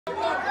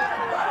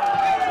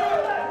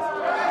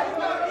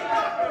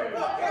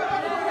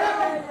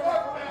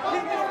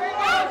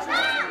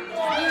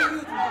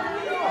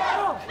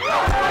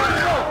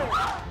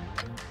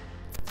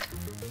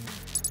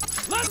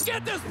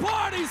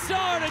party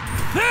started.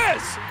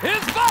 This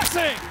is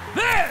boxing.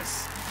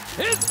 This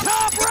is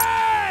Top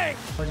Rank.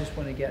 I just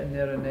want to get in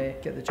there and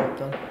get the job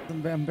done.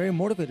 I'm very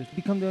motivated to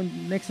become the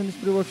next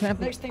undisputed world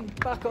champion. Next time,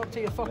 back up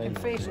to your fucking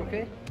face,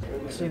 okay?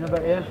 Seen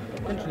about you,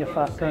 you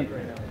fat cunt.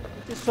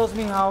 This shows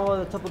me how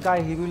the type of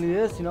guy he really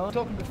is, you know?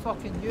 Talking to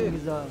fucking you.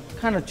 He's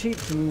kind of cheap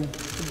to me,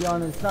 to be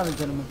honest. Not a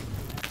gentleman.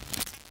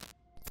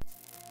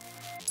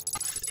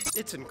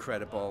 It's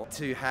incredible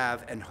to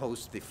have and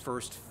host the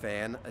first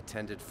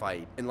fan-attended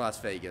fight in Las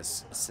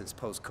Vegas since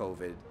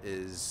post-COVID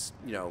is,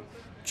 you know,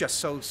 just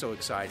so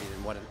exciting,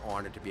 and what an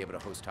honor to be able to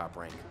host Top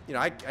Rank. You know,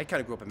 I kind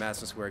of grew up in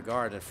Madison Square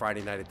Garden on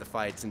Friday night at the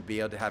fights, and be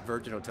able to have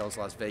Virgin Hotels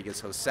Las Vegas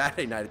host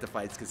Saturday night at the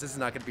fights, because this is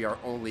not going to be our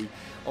only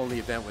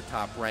event with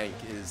Top Rank,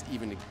 is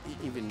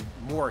even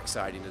more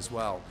exciting as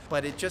well.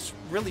 But it just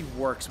really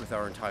works with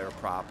our entire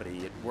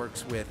property. It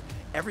works with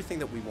everything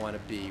that we want to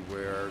be,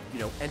 where, you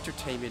know,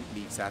 entertainment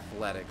meets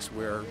athletics,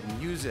 where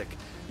music,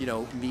 you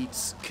know,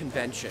 meets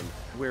convention,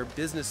 where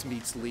business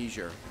meets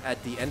leisure.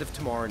 At the end of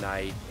tomorrow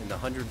night, in the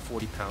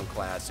 140-pound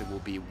class, it will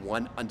be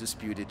one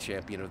undisputed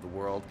champion of the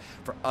world.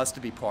 For us to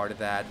be part of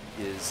that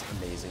is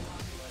amazing.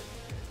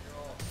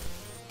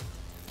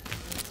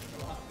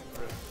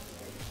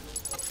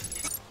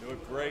 You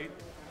look great.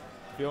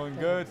 Feeling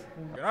good?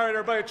 All right,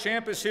 everybody,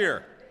 champ is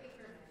here.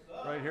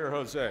 Right here,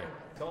 Jose.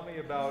 Tell me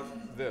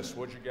about this.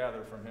 What'd you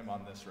gather from him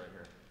on this right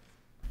here?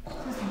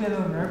 Just a bit a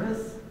little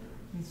nervous.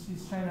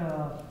 He's trying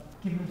to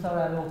give himself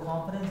that little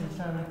confidence. He's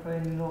trying to look for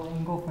any little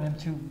angle for him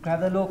to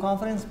grab that little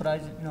confidence, but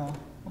I'm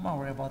not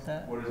worried about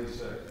that. What does he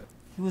say?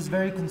 He was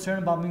very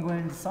concerned about me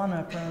going into the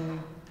sauna, apparently.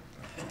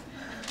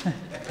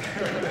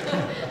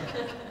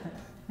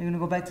 You're gonna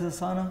go back to the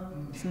sauna?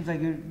 Seems like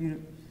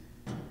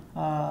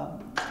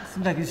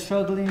seems like you're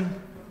struggling,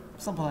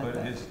 something like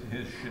that. But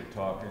his shit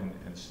talking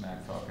and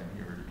smack talking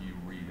here, you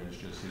read as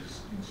just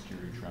his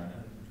insecurity trying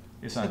to.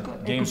 It's not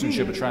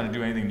gamesmanship, but trying to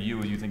do anything to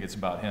you. You think it's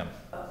about him.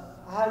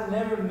 I have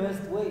never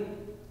missed weight.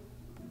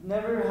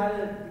 Never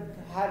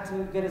had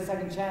to get a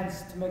second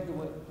chance to make the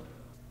weight.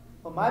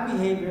 But my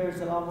behavior is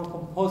a lot more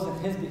composed than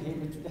his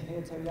behavior today,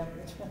 I tell you that.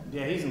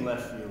 Yeah, he's in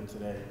left field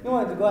today. He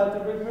wanted to go out to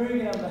Rick Murray,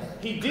 and I'm like...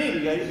 He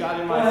did, yeah, he got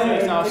in my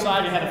face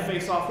outside and had a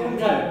face-off with me, you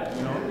know?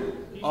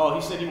 Oh,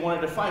 he said he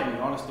wanted to fight me,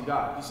 honest to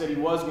God. He said he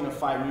was going to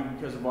fight me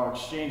because of our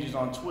exchanges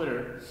on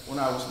Twitter when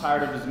I was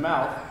tired of his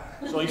mouth.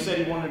 So he said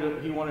he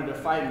wanted to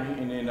fight me,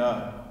 and then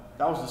that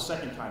was the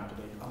second time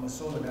today. I'm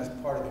assuming that's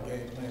part of the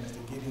game plan, is to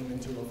get him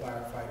into a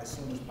firefight as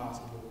soon as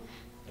possible.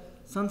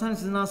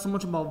 Sometimes it's not so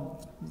much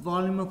about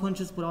volume of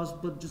punches,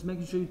 but just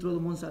making sure you throw the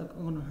ones that are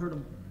going to hurt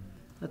him.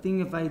 I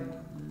think if I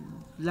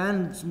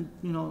land some,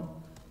 you know,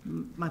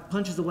 my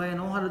punches the way I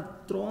know how to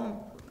throw them,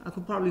 I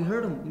could probably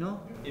hurt him, you know?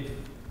 If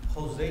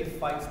Jose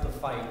fights the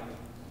fight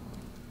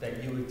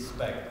that you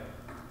expect,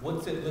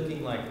 what's it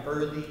looking like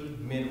early,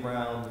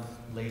 mid-round,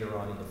 later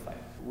on in the fight?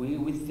 We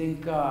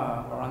think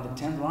around the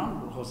 10th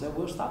round, Jose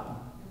will stop him.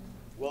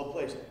 Well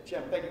placed.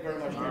 Champ, thank you very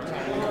much for your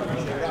time.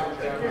 Appreciate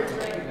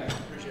it.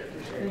 Appreciate it.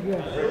 Thank you.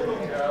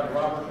 Great job,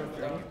 Robert.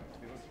 Thank you.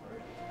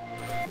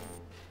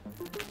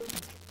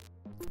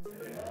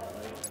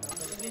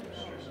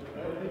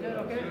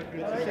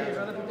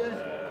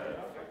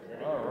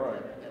 All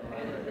right.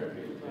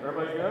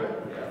 Everybody good?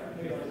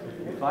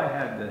 If I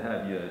had to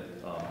have you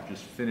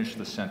just finish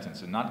the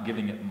sentence and not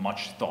giving it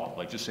much thought,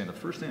 like just saying the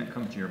first thing that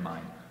comes to your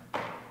mind,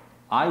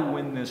 I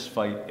win this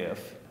fight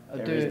if...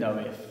 There is no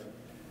if.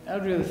 I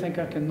really think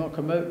I can knock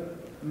him out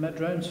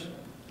mid-rounds.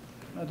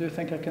 I do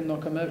think I can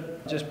knock him out.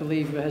 I just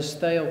believe with his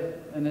style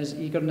and his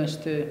eagerness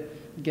to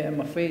get in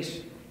my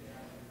face,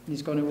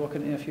 he's going to walk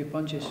into a few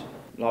punches.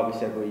 Like we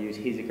said, we'll use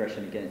his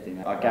aggression against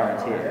him. I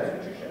guarantee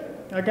it.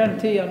 I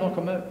guarantee I knock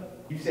him out.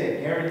 You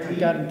said guarantee? I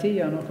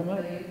guarantee I knock him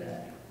out.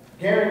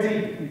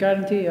 Guarantee? I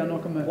guarantee I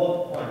knock him out.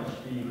 What punch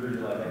do you really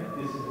like?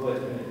 This is what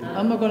it's going to do.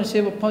 I'm not going to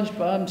say what punch,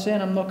 but I'm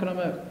saying I'm knocking him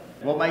out.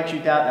 What makes you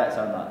doubt that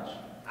so much?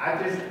 I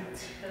just...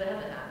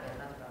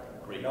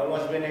 No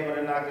one's been able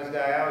to knock this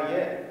guy out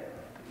yet.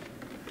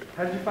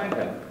 How did you find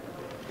him?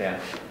 Dan? I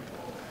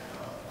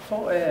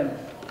thought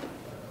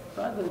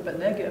Brad was a bit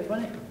negative,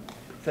 wasn't he?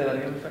 Say that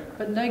again. A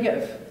bit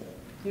negative.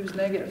 He was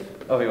negative.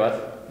 Oh, he was?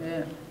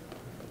 Yeah.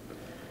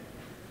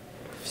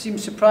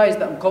 Seemed surprised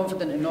that I'm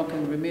confident in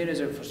knocking Ramirez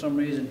out for some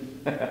reason.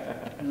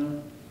 You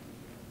know?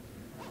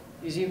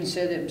 He's even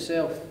said it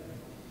himself.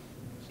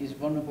 He's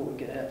vulnerable to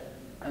get hit.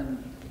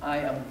 And I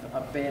am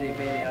a very,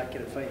 very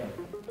accurate fighter.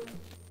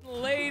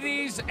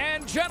 Ladies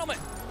and gentlemen,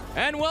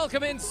 and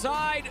welcome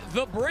inside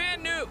the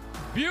brand new,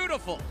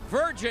 beautiful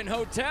Virgin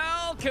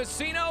Hotel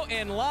Casino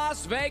in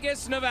Las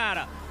Vegas,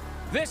 Nevada.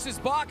 This is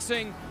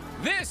boxing.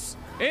 This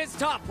is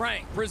Top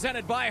Rank,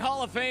 presented by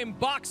Hall of Fame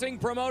boxing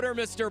promoter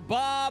Mr.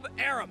 Bob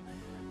Arum.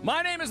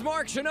 My name is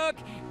Mark Chinook,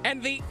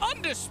 and the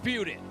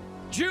undisputed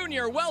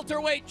Junior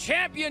Welterweight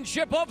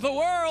Championship of the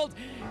World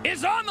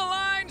is on the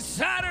line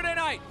Saturday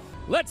night.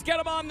 Let's get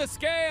him on the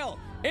scale.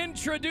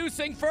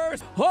 Introducing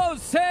first,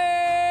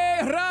 Jose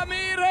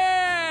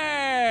Ramirez.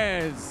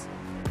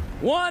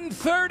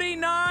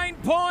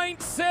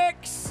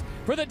 139.6,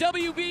 for the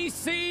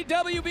WBC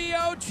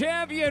WBO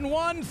champion,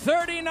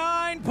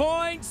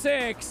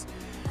 139.6.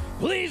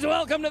 Please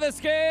welcome to the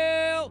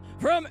scale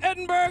from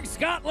Edinburgh,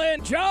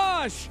 Scotland,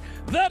 Josh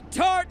the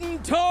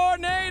Tartan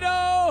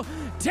Tornado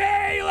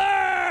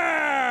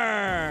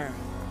Taylor.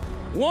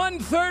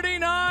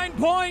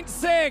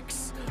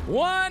 139.6.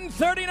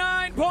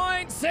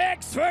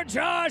 139.6 for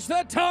Josh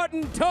the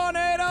Tartan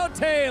Tornado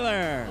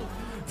Taylor.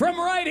 From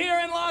right here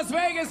in Las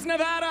Vegas,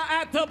 Nevada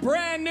at the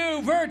brand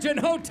new Virgin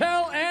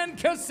Hotel and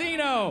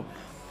Casino,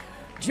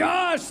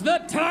 Josh the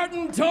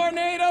Tartan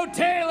Tornado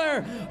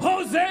Taylor,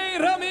 Jose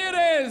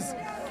Ramirez.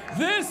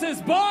 This is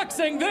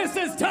boxing, this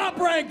is Top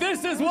Rank,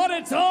 this is what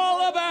it's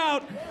all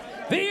about.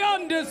 The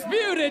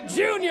undisputed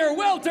junior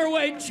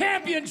welterweight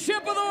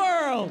championship of the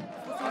world.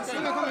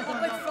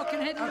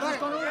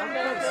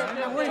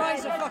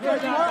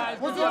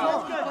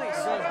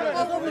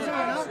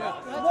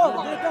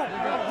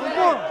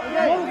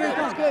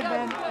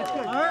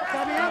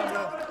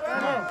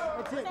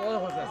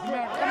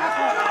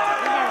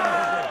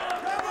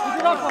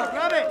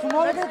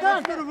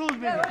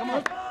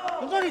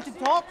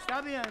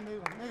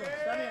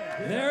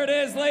 There it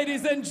is,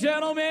 ladies and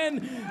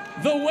gentlemen.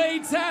 The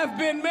weights have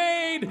been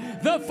made.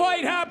 The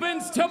fight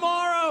happens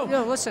tomorrow.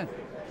 Yo, listen,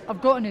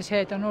 I've got in his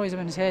head. I know he's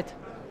in his head.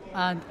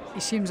 And he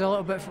seems a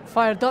little bit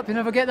fired up. You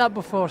never get that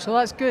before, so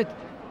that's good.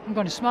 I'm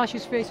going to smash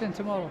his face in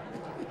tomorrow.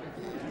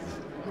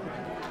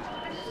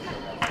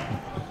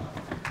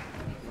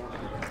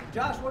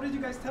 Josh, what did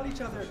you guys tell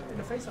each other in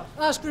the face-off?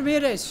 Ask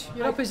Ramirez.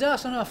 You're up his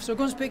ass enough, so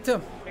go and speak to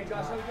him. Hey,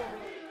 Josh, how you doing?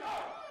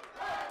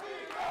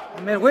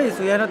 I made weight,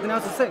 so he had nothing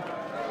else to say.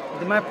 I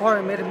did my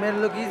part, made it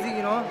look easy,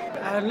 you know.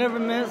 I had never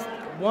missed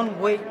one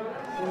weight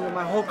in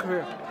my whole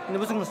career, and it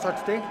wasn't gonna start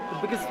today.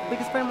 The biggest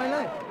fight of my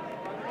life.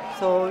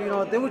 So, you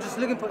know, they were just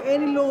looking for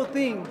any little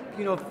thing,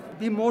 you know,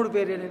 be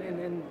motivated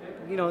and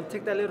you know,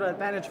 take that little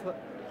advantage.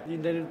 But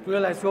they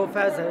realized real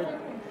fast that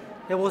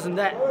it wasn't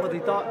that what they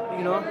thought,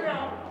 you know.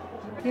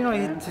 You know,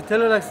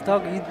 Taylor likes to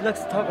talk. He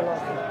likes to talk a lot.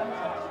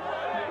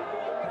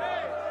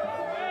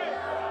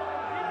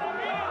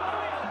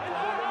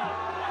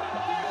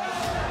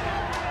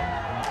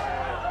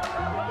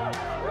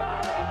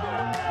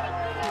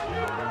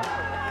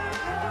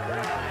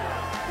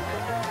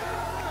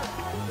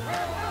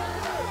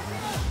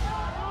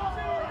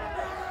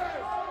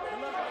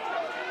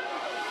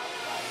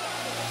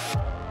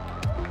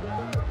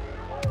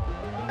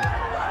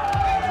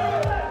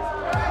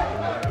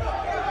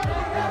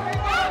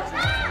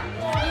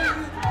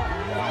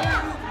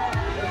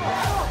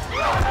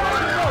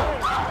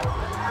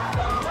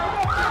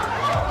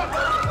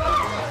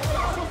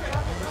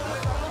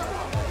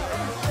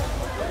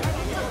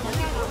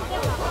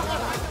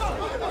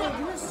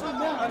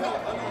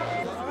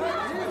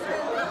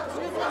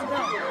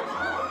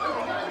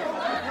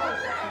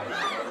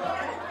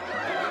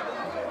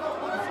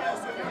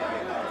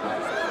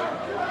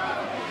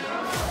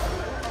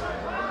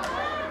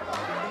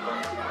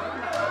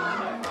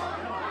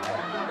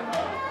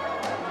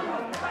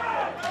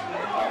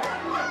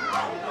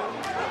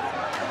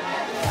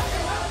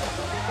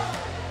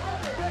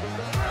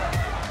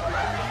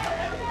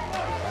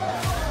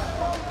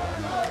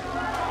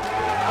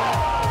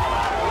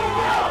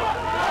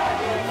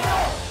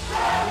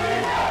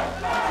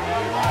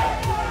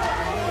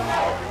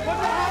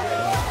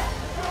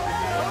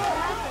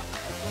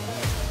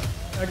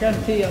 I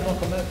guarantee you I'll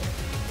knock him out.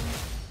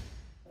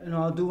 You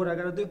know, I'll do what I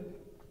gotta do.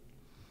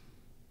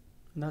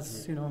 And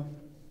that's, you know,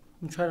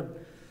 I'm trying to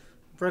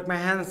break my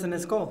hands in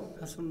his skull.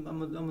 That's what I'm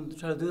gonna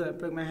try to do that.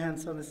 Break my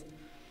hands on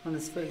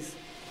his face.